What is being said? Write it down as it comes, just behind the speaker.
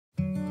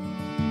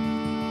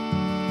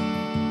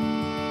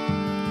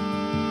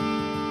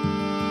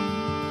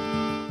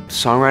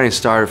Songwriting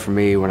started for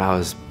me when I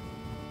was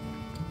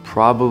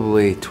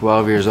probably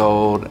 12 years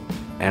old,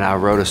 and I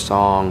wrote a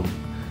song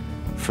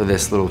for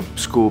this little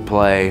school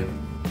play,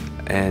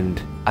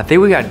 and I think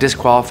we got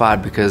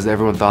disqualified because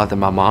everyone thought that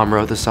my mom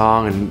wrote the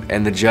song,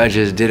 and the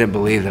judges didn't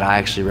believe that I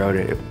actually wrote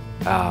it.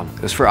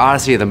 It was for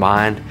Odyssey of the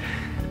Mind.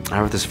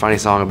 I wrote this funny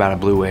song about a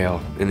blue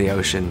whale in the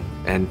ocean,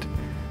 and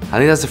I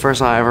think that's the first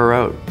song I ever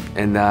wrote.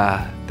 And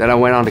then I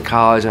went on to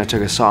college and I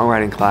took a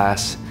songwriting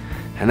class,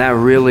 and that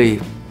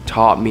really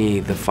taught me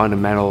the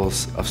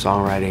fundamentals of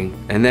songwriting.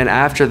 And then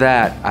after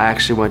that, I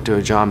actually went to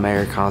a John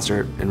Mayer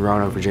concert in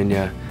Roanoke,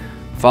 Virginia,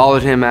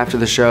 followed him after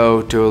the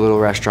show to a little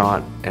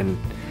restaurant and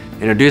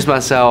introduced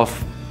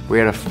myself. We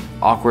had an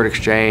awkward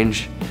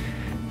exchange.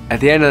 At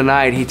the end of the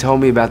night, he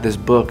told me about this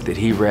book that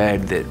he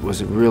read that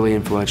was really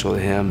influential to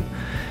him.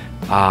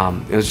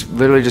 It was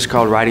literally just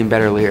called Writing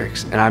Better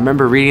Lyrics. And I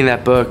remember reading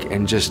that book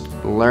and just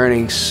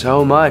learning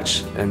so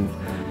much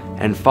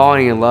and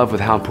falling in love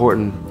with how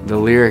important the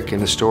lyric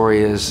and the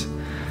story is.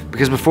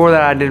 Because before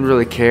that, I didn't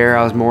really care.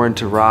 I was more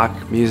into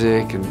rock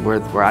music, and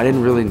where I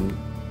didn't really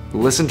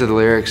listen to the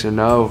lyrics and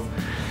know.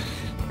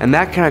 And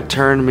that kind of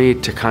turned me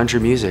to country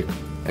music.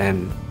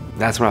 And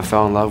that's when I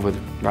fell in love with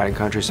writing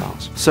country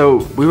songs. So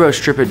we wrote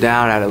Strip It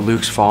Down out at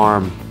Luke's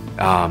farm.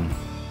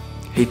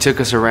 He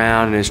took us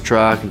around in his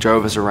truck and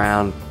drove us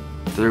around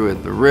through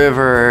the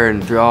river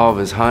and through all of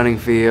his hunting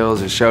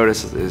fields and showed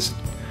us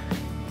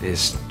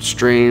his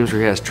streams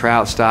where he has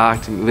trout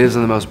stocked, and he lives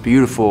on the most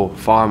beautiful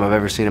farm I've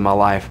ever seen in my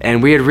life.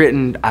 And we had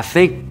written, I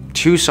think,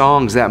 2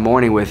 songs that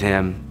morning with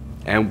him,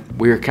 and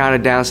we were kind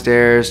of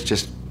downstairs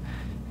just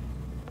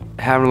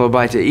having a little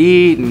bite to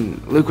eat,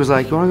 and Luke was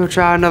like, "You wanna go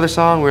try another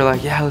song?" We were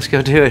like, "Yeah, let's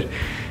go do it."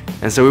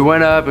 And so we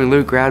went up and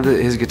Luke grabbed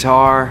his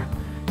guitar,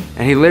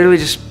 and he literally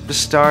just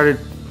started,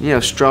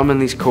 strumming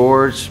these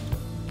chords,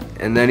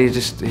 and then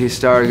he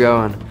started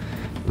going,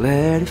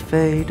 "Let it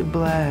fade to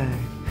black,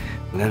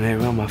 let me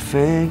run my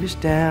fingers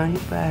down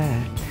your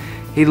back."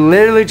 He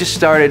literally just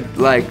started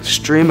like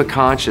stream of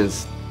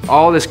conscience,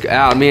 all this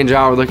out. Me and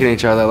John were looking at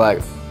each other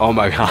like, "Oh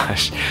my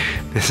gosh,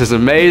 this is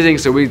amazing."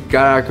 So we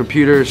got our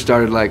computer,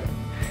 started like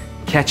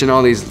catching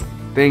all these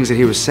things that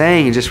he was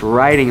saying and just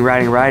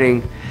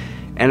writing.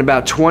 And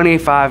about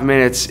 25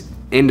 minutes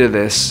into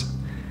this,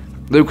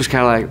 Luke was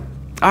kind of like,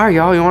 "All right,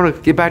 y'all, you want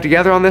to get back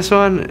together on this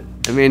one?"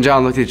 And me and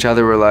John looked at each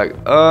other, we're like,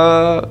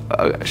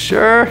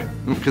 sure,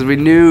 because we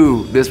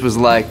knew this was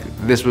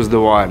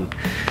the one.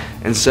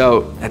 And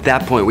so at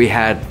that point, we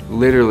had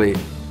literally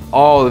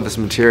all of this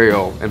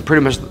material, and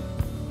pretty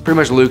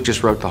much Luke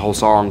just wrote the whole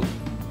song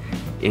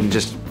in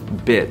just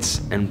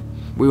bits. And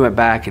we went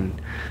back and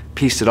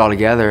pieced it all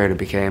together, and it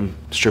became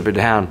Strip It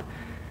Down.